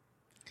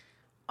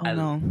 Oh,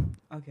 no.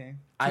 Okay.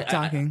 Keep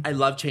talking. I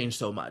love change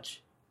so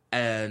much.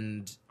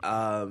 And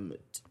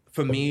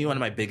for me, one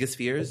of my biggest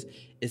fears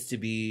is to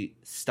be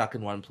stuck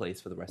in one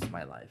place for the rest of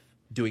my life,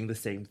 doing the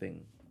same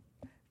thing.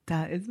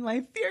 That is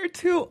my fear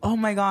too. Oh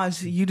my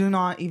gosh, you do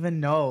not even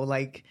know.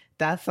 Like,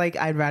 that's like,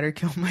 I'd rather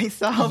kill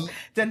myself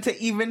than to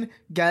even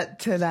get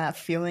to that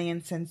feeling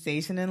and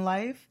sensation in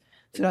life.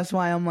 So that's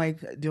why I'm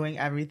like doing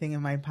everything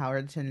in my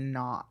power to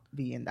not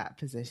be in that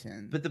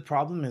position. But the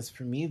problem is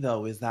for me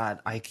though, is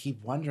that I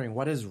keep wondering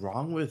what is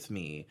wrong with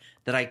me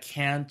that I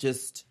can't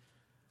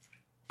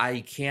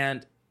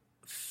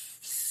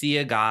see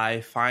a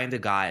guy, find a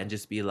guy and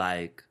just be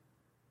like,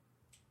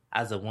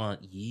 as I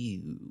want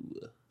you.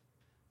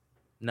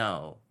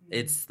 No,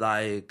 it's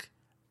like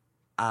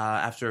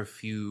after a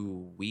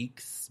few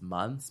weeks,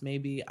 months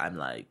maybe, I'm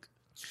like,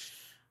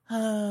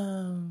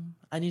 oh,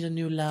 I need a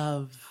new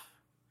love.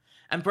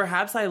 And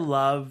perhaps I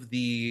love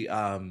the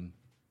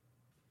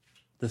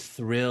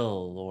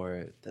thrill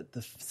or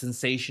the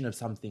sensation of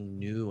something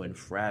new and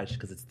fresh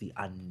because it's the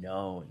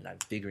unknown and I'm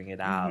figuring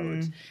it out.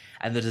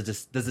 And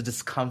there's a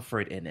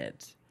discomfort in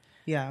it.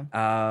 Yeah.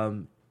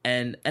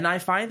 And I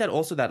find that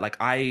also that like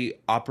I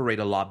operate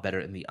a lot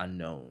better in the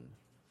unknown.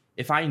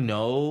 If I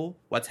know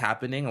what's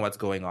happening and what's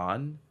going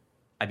on,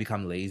 I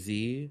become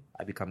lazy,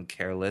 I become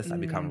careless, I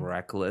become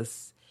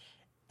reckless.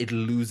 It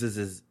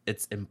loses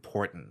its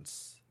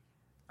importance.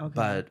 Okay.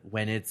 But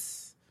when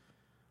it's,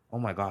 oh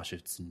my gosh,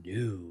 it's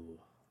new,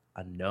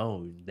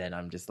 unknown, then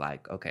I'm just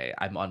like, okay,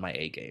 I'm on my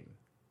A game.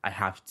 I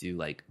have to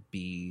like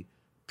be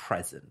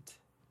present.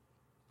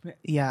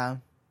 Yeah,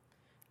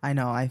 I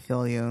know. I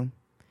feel you.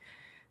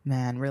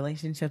 Man,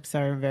 relationships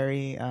are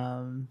very,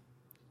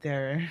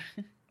 they're...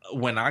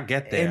 When I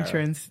get there.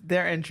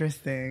 They're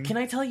interesting. Can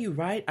I tell you,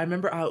 right? I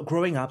remember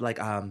growing up, like,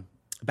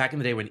 back in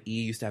the day when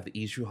E used to have the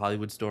E! True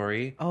Hollywood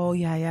Story. Oh,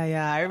 yeah.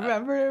 I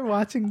remember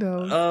watching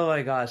those. Oh,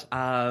 my gosh.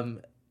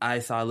 I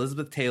saw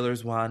Elizabeth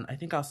Taylor's one. I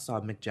think I also saw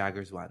Mick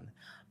Jagger's one.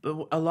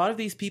 But a lot of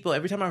these people,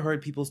 every time I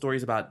heard people's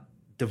stories about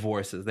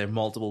divorces, their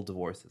multiple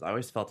divorces, I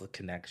always felt a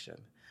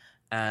connection.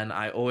 And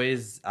I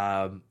always,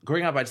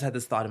 growing up, I just had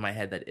this thought in my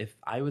head that if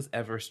I was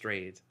ever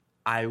straight,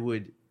 I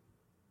would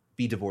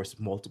be divorced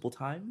multiple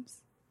times.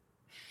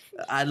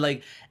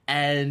 There's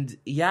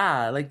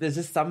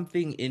just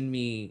something in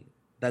me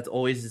that's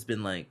always just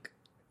been like,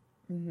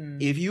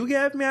 if you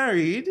get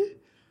married,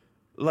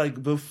 like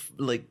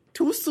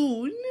too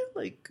soon,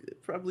 like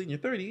probably in your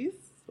 30s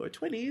or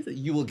 20s,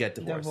 you will get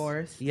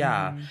divorced.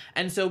 Yeah.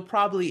 And so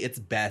probably it's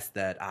best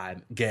that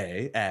I'm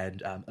gay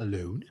and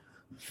alone.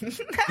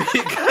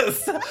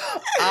 Because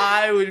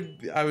I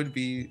would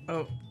be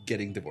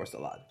getting divorced a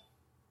lot.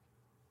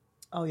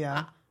 Oh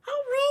yeah. How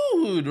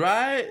rude,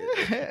 right?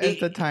 It's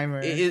the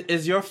timer.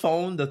 Is your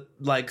phone the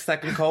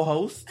second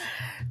co-host?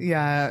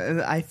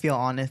 Yeah, I feel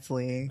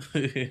honestly.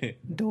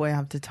 Do I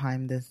have to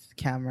time this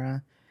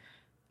camera?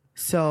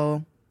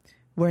 So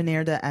we're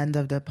near the end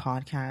of the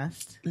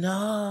podcast.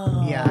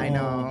 No. Yeah, I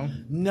know.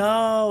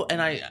 No.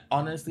 And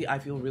I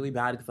feel really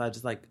bad because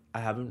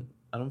I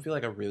don't feel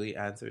like I really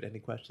answered any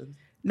questions.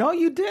 No,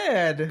 you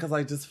did. Because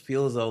I just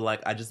feel as though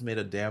like I just made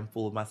a damn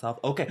fool of myself.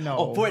 Okay. No.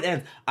 Oh, before it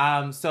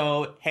ends.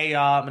 So hey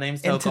y'all, my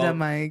name's Toko. Into the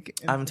mic.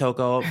 I'm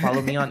Toko.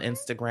 Follow me on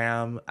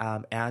Instagram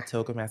at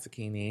Toko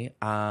Masakini.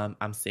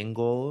 I'm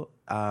single.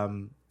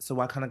 So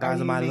what kind of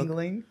guys am I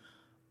looking?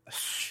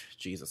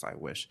 Jesus, I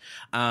wish.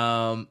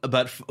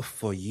 But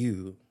for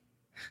you,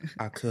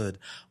 I could.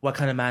 What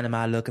kind of man am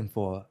I looking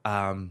for?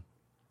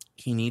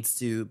 He needs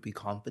to be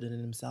confident in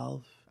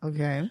himself.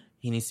 Okay.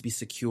 He needs to be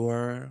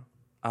secure.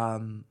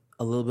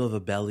 A little bit of a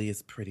belly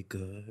is pretty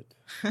good.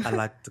 I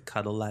like to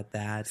cuddle like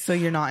that. So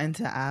you're not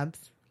into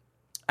abs?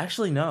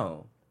 Actually,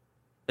 no.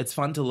 It's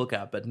fun to look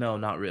at, but no,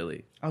 not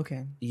really.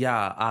 Okay.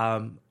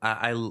 Yeah.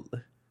 I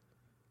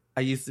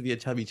used to be a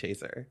chubby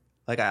chaser.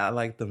 Like I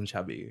like them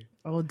chubby.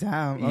 Oh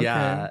damn. Okay.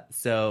 Yeah.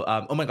 So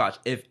oh my gosh,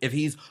 if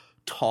he's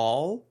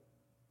tall,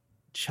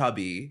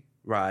 chubby,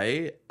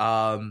 right?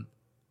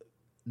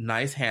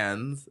 Nice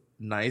hands,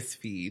 nice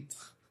feet,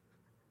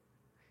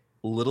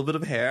 a little bit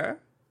of hair.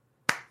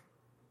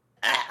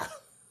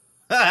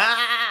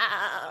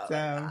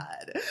 Damn.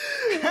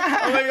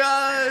 Oh my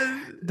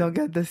god. Don't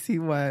get the seat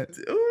wet.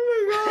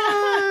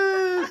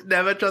 Oh my god.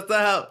 Never trust a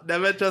hoe.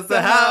 Never trust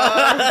a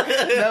hoe.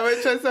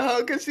 Never trust a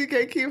hoe because she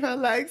can't keep her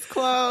legs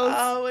closed.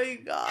 Oh my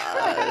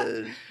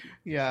god.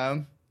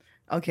 Yeah.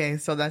 Okay,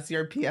 so that's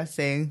your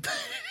PSA.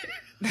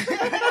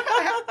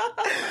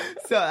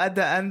 So at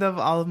the end of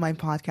all of my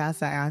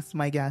podcasts, I ask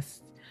my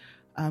guests,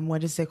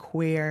 what is a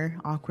queer,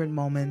 awkward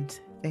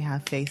moment they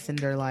have faced in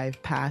their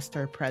life, past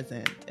or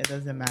present? It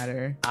doesn't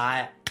matter.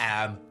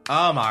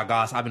 Oh my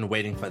gosh, I've been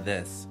waiting for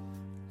this.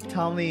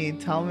 Tell me.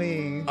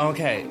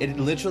 Okay, it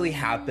literally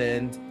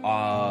happened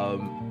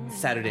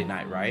Saturday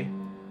night, right?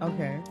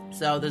 Okay.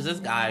 So there's this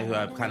guy who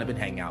I've kind of been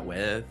hanging out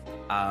with.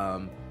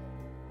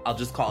 I'll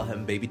just call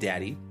him Baby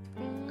Daddy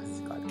because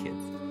he's got kids.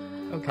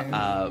 Okay.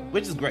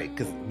 Which is great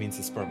because it means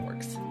his sperm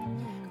works. So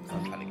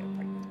I'm trying to get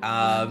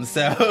pregnant.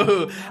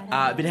 So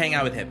I've been hanging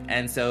out with him.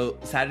 And so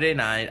Saturday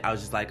night, I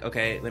was just like,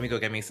 okay, let me go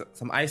get me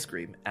some ice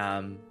cream.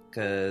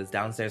 Because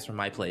downstairs from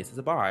my place is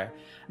a bar.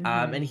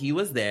 And he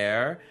was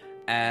there.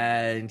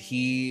 And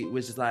he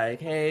was just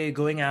like, hey,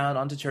 going out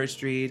onto Church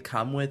Street,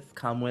 come with.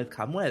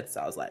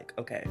 So I was like,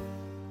 okay.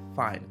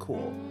 fine,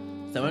 cool.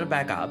 So I went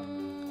back up.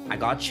 I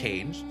got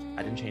changed.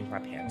 I didn't change my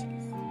panties.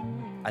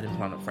 I didn't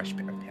put on a fresh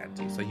pair of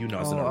panties, so you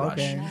know it's in a rush.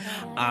 Okay.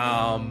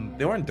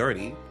 They weren't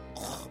dirty.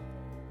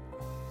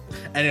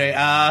 Anyway,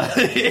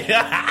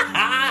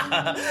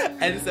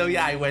 and so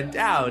yeah, I went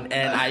down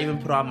and I even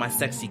put on my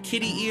sexy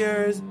kitty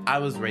ears. I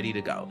was ready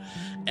to go.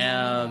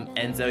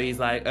 And so he's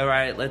like, all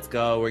right, let's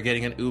go. We're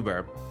getting an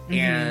Uber.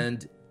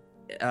 And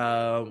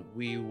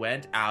we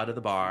went out of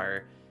the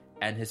bar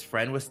and his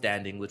friend was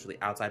standing literally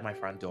outside my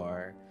front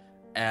door.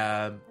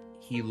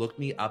 He looked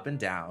me up and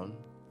down,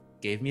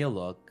 gave me a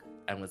look,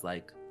 and was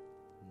like,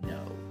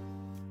 no.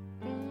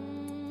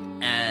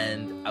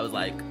 And I was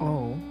like,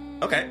 oh,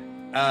 okay.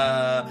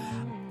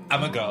 I'm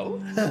gonna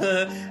go.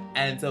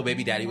 And so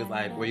baby daddy was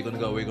like, where you gonna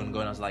go? Where you gonna go?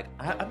 And I was like,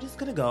 I'm just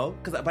gonna go.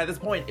 Because by this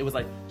point, it was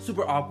like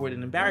super awkward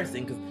and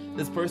embarrassing because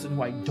this person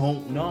who I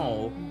don't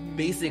know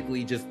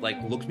basically just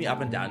like looked me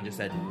up and down and just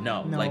said,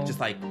 no. Like, just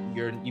like,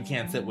 you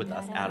can't sit with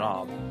us at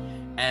all.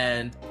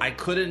 And I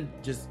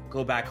couldn't just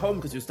go back home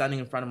because he was standing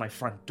in front of my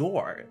front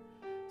door.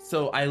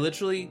 So I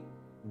literally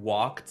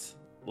walked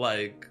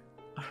like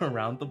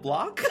around the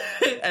block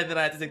and then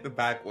I had to take the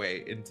back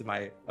way into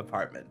my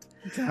apartment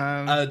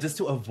just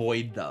to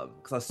avoid them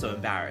because I was so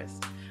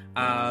embarrassed.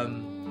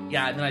 And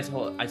then I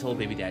told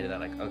baby daddy that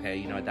like, okay,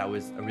 you know what, that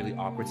was a really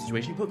awkward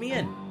situation you put me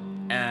in.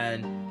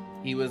 And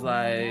he was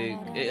like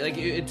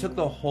it took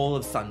the whole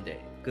of Sunday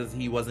because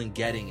he wasn't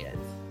getting it.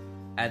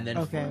 And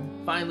then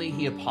finally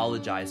he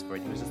apologized for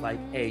it. He was just like,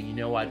 hey, you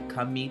know what,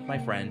 come meet my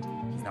friend,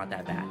 he's not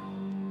that bad.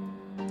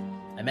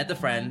 I met the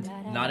friend,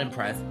 not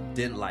impressed,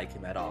 didn't like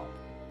him at all.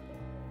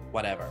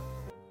 Whatever.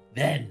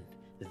 Then,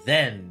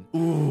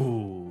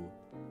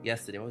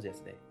 yesterday, what was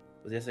yesterday?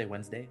 Was yesterday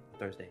Wednesday?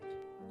 Thursday?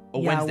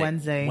 Oh, yeah,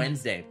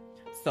 Wednesday.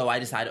 So I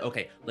decided,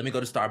 okay, let me go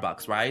to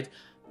Starbucks, right?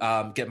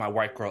 Get my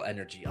white girl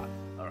energy on.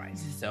 All right.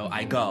 So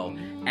I go.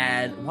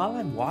 And while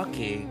I'm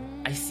walking,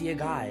 I see a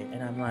guy.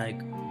 And I'm like,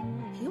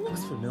 he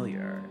looks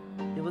familiar.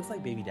 He looks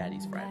like baby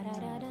daddy's friend.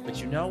 But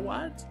you know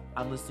what?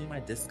 I'm listening to my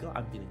disco.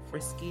 I'm feeling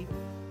frisky.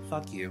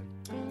 Fuck you.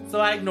 So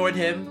I ignored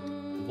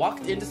him.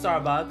 Walked into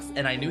Starbucks,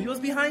 and I knew he was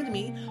behind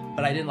me,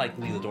 but I didn't like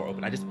leave the door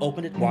open. I just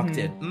opened it, walked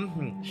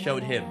in,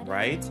 showed him,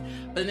 right?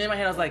 But then in my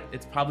head, I was like,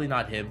 it's probably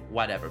not him,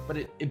 whatever. But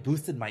it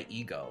boosted my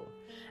ego.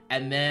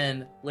 And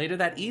then later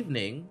that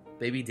evening,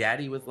 baby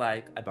daddy was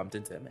like, I bumped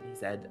into him, and he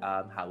said,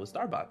 how was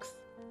Starbucks?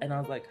 And I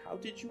was like, how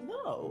did you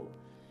know?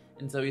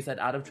 And so he said,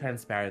 out of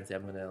transparency,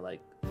 I'm gonna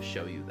like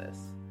show you this.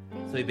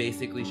 So he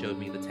basically showed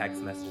me the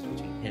text messages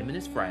between him and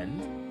his friend,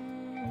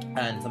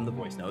 and some of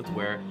the voice notes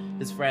where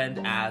his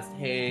friend asked,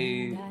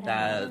 hey,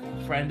 that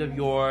friend of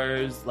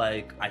yours,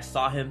 like, I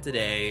saw him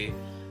today.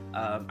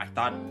 I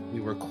thought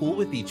we were cool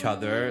with each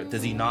other.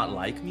 Does he not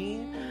like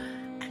me?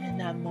 And in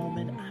that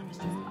moment, I was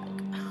just like,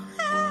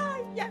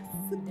 yes,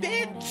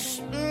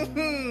 bitch.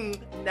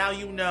 Now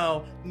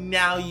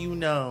you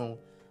know.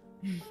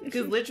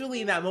 Because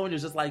literally in that moment, it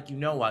was just like, you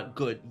know what?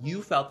 Good.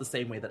 You felt the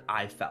same way that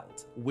I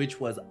felt, which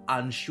was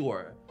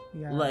unsure.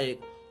 Yeah.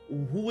 Like,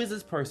 who is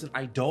this person?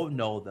 I don't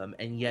know them,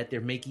 and yet they're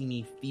making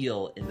me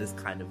feel in this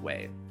kind of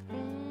way.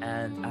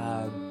 And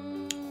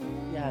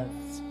yes,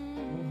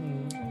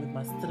 with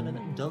my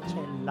cinnamon dolce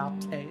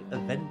latte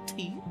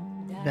venti.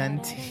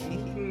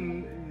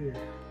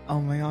 Oh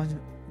my gosh,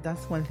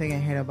 that's one thing I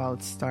hate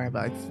about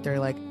Starbucks. They're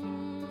like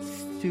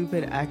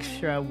stupid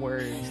extra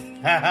words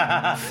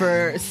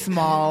for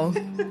small,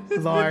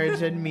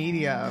 large, and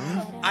medium.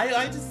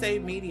 I just say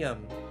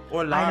medium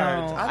or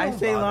large. I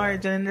say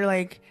large, and they're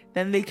like.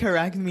 Then they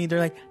correct me. They're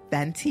like,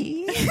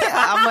 venti?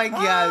 I'm like,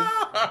 yes.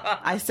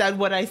 I said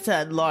what I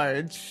said,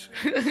 large.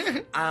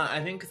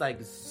 I think it's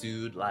like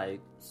sued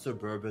like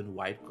suburban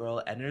white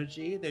girl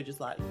energy. They're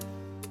just like,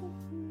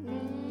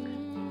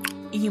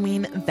 you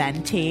mean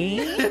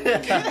venti?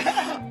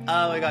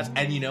 Oh my gosh.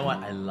 And you know what?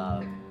 I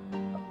love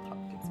a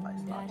pumpkin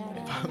spice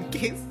latte.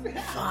 Pumpkin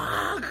spice?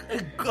 Fuck.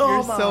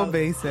 You're so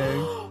basic.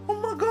 Oh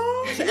my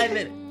gosh. And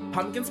then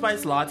pumpkin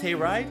spice latte,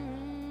 right?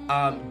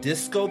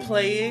 Disco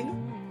playing.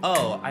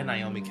 Oh, I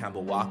Naomi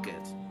Campbell walk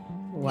it.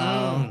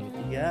 Wow.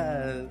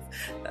 Yes.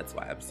 That's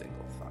why I'm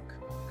single. Fuck.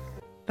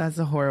 That's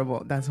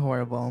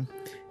horrible.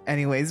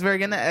 Anyways, we're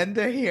gonna end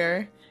it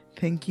here.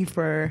 Thank you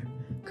for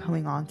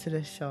coming on to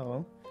the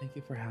show. Thank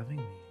you for having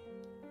me.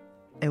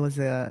 It was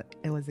a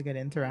good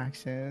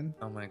interaction.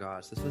 Oh my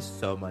gosh, this was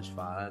so much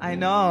fun. I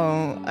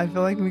know. I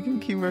feel like we can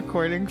keep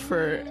recording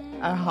for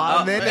a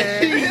hot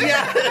minute.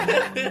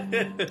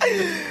 Yeah.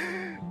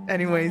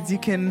 Anyways, you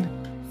can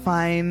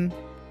find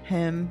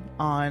him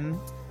on.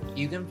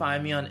 You can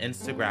find me on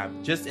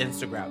Instagram. Just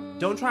Instagram.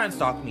 Don't try and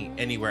stalk me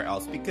anywhere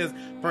else because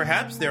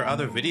perhaps there are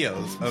other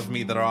videos of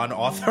me that are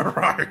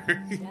unauthorized.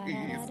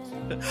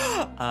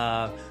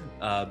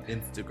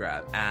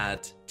 Instagram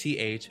at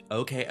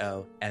THOKOMASIKINI.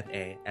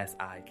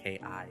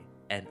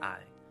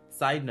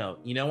 Side note,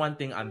 you know one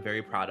thing I'm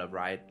very proud of,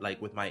 right? Like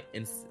with my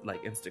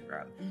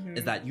Instagram,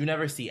 is that you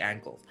never see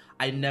ankles.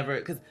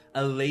 Because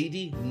a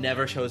lady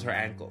never shows her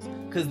ankles.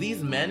 Because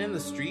these men in the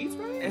streets,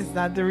 right? Is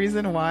that the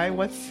reason why?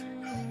 What's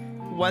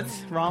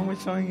wrong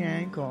with showing your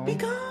ankle?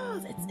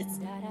 Because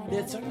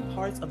there's certain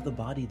parts of the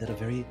body that are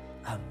very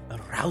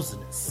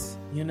arousinous.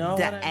 You know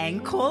The what I mean?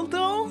 ankle,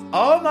 though?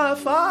 Oh my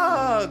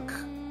fuck!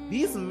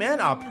 These men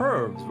are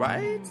pervs,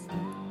 right?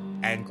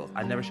 Ankles.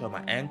 I never show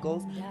my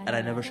ankles, and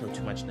I never show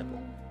too much nipple.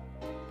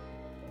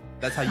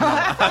 That's how you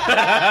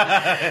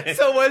know.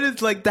 So what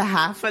is like the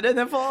half of the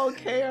nipple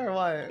okay or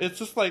what? It's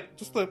just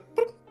a,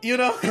 you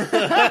know?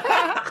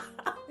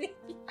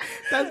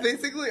 That's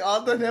basically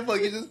all the nipple.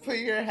 You just put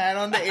your hand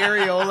on the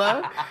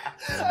areola.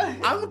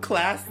 I'm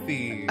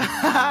classy.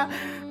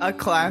 A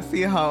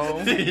classy hoe.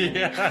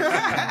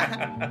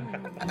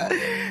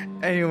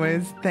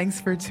 Anyways, thanks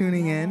for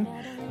tuning in.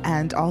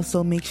 And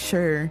also make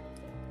sure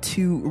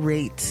to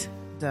rate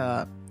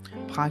the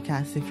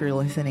podcast if you're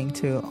listening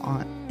to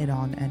it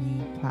on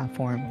any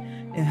platform.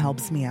 It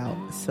helps me out.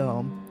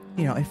 So,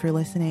 if you're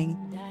listening,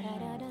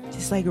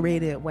 just like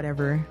rate it,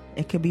 whatever.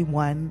 It could be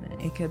 1,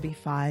 it could be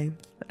 5,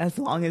 as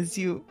long as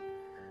you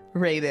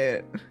rate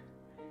it,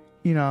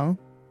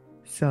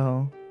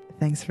 So,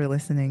 thanks for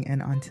listening,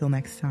 and until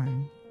next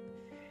time,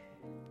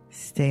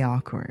 stay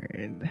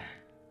awkward.